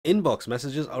Inbox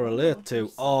messages are alert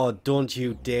to. Oh, don't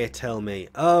you dare tell me.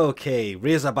 Okay,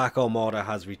 Razorback Armarda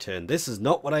has returned. This is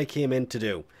not what I came in to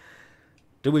do.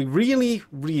 Do we really,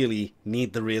 really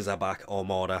need the Razorback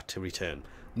Armarda to return?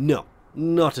 No,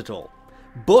 not at all.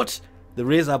 But the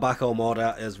Razorback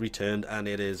Armarda has returned and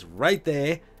it is right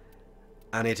there.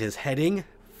 And it is heading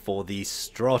for the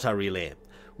strata relay.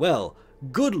 Well,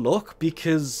 good luck,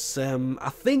 because I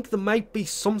think there might be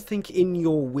something in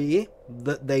your way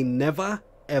that they never,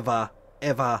 ever,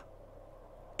 ever,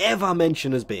 ever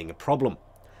mention as being a problem.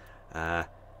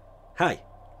 Hi,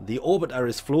 the orbiter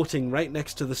is floating right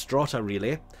next to the strata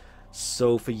relay,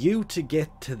 so for you to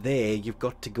get to there, you've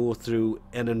got to go through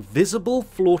an invisible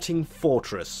floating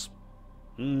fortress.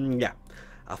 Yeah,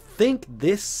 I think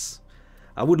this...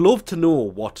 I would love to know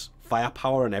what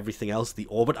firepower and everything else the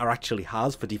orbiter actually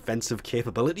has for defensive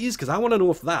capabilities, because I want to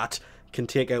know if that can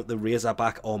take out the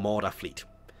Razorback Armarda fleet.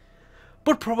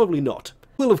 But probably not.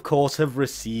 We'll of course have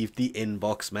received the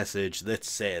inbox message that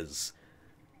says,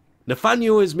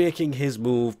 Nathaniel is making his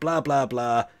move, blah blah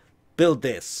blah, build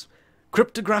this.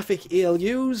 Cryptographic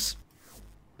ALUs?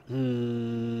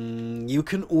 You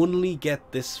can only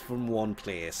get this from one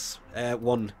place.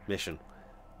 One mission.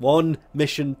 One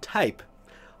mission type.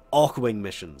 Arcwing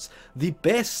missions. The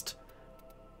best...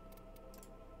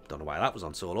 don't know why that was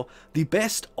on solo. The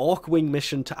best Arcwing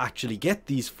mission to actually get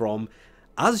these from,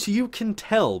 as you can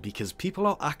tell because people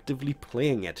are actively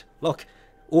playing it. Look,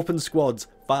 open squads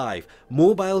 5.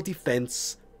 Mobile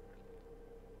defense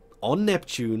on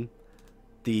Neptune.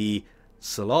 The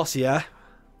Celestia,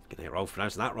 getting it wrong,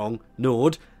 pronouncing that wrong,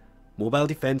 node. Mobile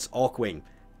defense Arcwing.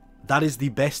 That is the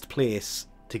best place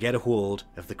to get a hold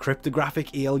of the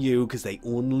cryptographic ALU, because they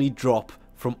only drop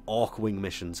from Arcwing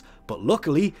missions. But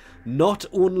luckily, not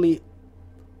only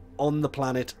on the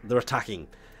planet they're attacking,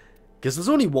 because there's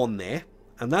only one there,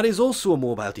 and that is also a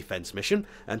mobile defense mission.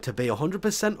 And to be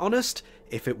 100% honest,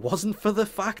 if it wasn't for the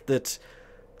fact that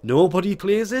nobody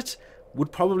plays it,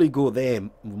 would probably go there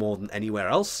more than anywhere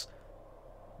else,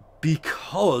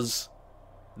 because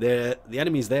the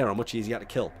enemies there are much easier to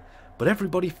kill. But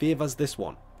everybody favours this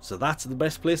one. So that's the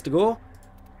best place to go.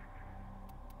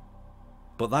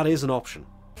 But that is an option.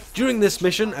 During this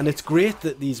mission, and it's great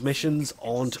that these missions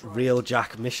aren't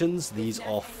railjack missions. These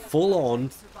are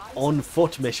full-on,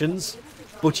 on-foot missions.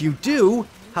 But you do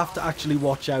have to actually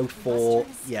watch out for...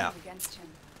 yeah.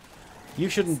 You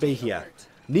shouldn't be here.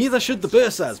 Neither should the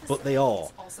Bursas, but they are.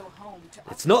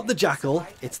 It's not the Jackal,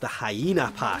 it's the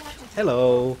Hyena Pack.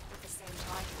 Hello.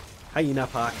 Hyena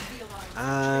Pack.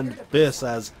 And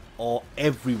Bursas are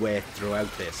everywhere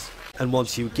throughout this. And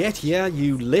once you get here,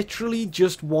 you literally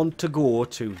just want to go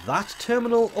to that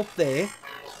terminal up there.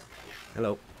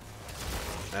 Hello.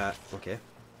 Okay.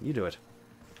 You do it.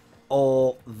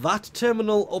 Or that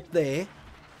terminal up there.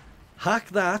 Hack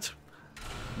that.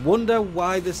 Wonder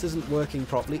why this isn't working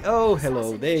properly. Oh,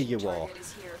 hello. There you are.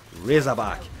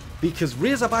 Razorback. Because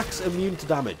Razorback's immune to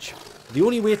damage. The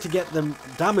only way to get them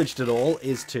damaged at all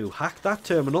is to hack that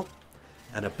terminal.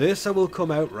 And a Bursa will come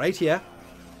out right here.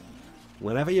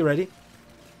 Whenever you're ready.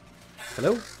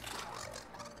 Hello?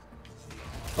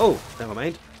 Oh, never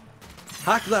mind.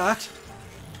 Hack that.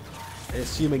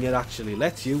 Assuming it actually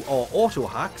lets you. Or auto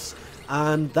hacks.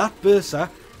 And that Bursa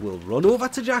will run over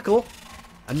to Jackal.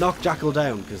 And knock Jackal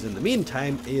down. Because in the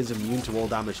meantime, he is immune to all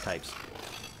damage types.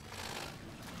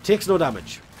 Takes no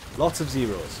damage. Lots of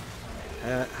zeros.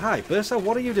 Hi, Bursa,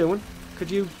 what are you doing? Could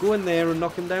you go in there and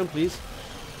knock him down, please?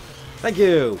 Thank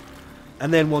you!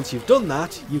 And then once you've done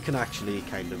that, you can actually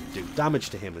kind of do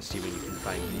damage to him, assuming you can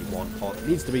find the one part that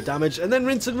needs to be damaged, and then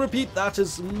rinse and repeat that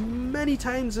as many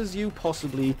times as you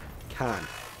possibly can.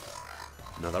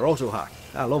 Another auto hack.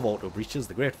 I love auto breaches,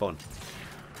 they're great fun.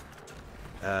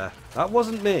 That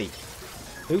wasn't me.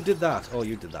 Who did that? Oh,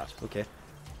 you did that. Okay.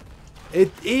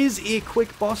 It is a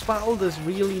quick boss battle, there's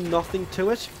really nothing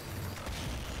to it.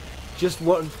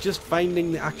 Just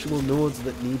finding the actual nodes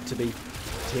that need to be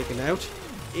taken out.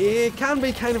 It can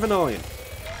be kind of annoying.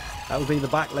 That would be the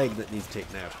back leg that needs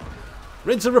taken out.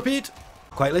 Rinse and repeat.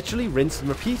 Quite literally, rinse and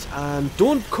repeat. And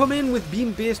don't come in with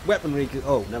beam-based weaponry.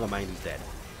 Oh, never mind, he's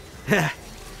dead.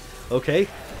 Okay.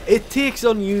 It takes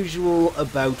unusual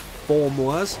about 4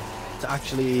 moors to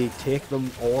actually take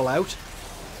them all out.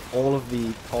 All of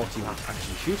the parts you have to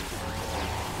actually shoot.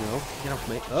 No, get off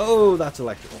me. Oh, that's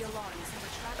electrical.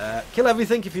 Kill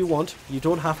everything if you want. You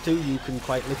don't have to. You can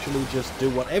quite literally just do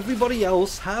what everybody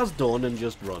else has done and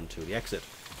just run to the exit.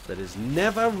 That is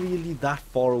never really that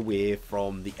far away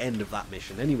from the end of that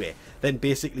mission anyway. Then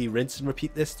basically rinse and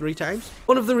repeat this 3 times.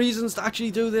 One of the reasons to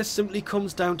actually do this simply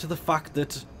comes down to the fact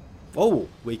that, oh,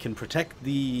 we can protect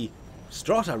the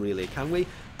strata relay, can we?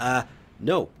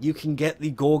 No, you can get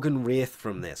the Gorgon Wraith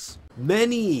from this.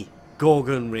 Many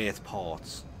Gorgon Wraith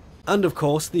parts. And of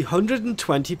course, the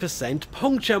 120%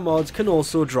 puncture mods can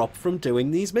also drop from doing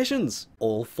these missions.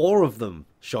 All 4 of them.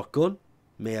 Shotgun,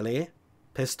 melee,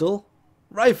 pistol,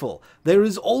 rifle. There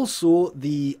is also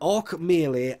the arc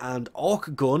melee and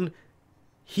arc gun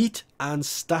heat and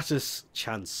status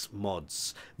chance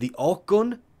mods. The arc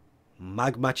gun,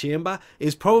 magma chamber,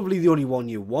 is probably the only one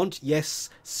you want. Yes,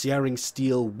 searing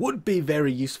steel would be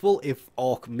very useful if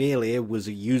arc melee was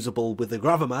usable with a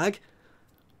gravamag.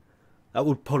 That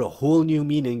would put a whole new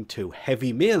meaning to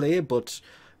heavy melee, but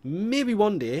maybe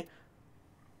one day.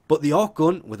 But the arc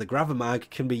gun with a gravamag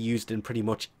can be used in pretty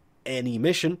much any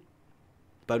mission,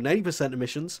 about 90% of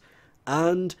missions,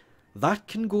 and that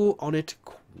can go on it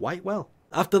quite well.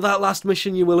 After that last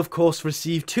mission, you will of course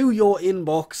receive to your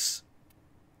inbox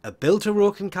a built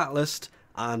orokin catalyst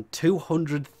and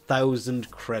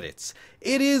 200,000 credits.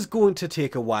 It is going to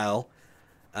take a while.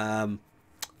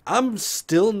 I'm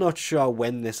still not sure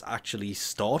when this actually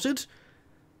started.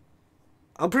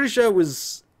 I'm pretty sure it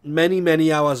was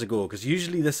many hours ago, because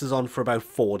usually this is on for about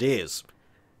 4 days.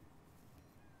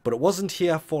 But it wasn't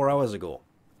here 4 hours ago.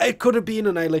 It could have been,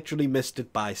 and I literally missed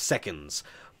it by seconds.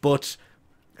 But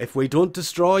if we don't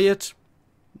destroy it,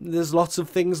 there's lots of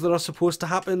things that are supposed to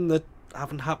happen that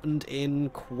haven't happened in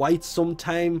quite some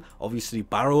time. Obviously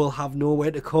Barrow will have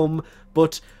nowhere to come,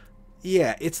 but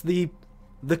yeah, it's the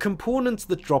components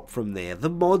that drop from there, the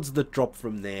mods that drop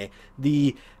from there,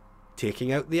 the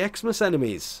taking out the Xmas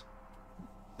enemies,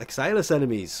 Exilus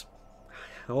enemies,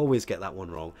 I always get that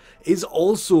one wrong, is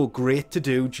also great to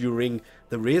do during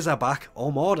the Razorback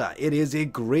Armarda. It is a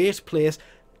great place.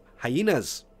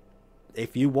 Hyenas.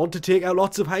 If you want to take out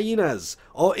lots of hyenas,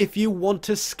 or if you want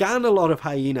to scan a lot of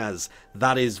hyenas,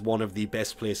 that is one of the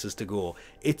best places to go.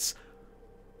 It's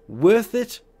worth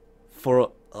it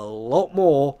for a lot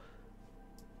more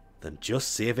than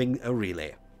just saving a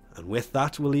relay. And with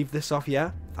that, we'll leave this off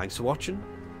here. Thanks for watching,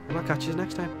 and I'll catch you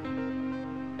next time.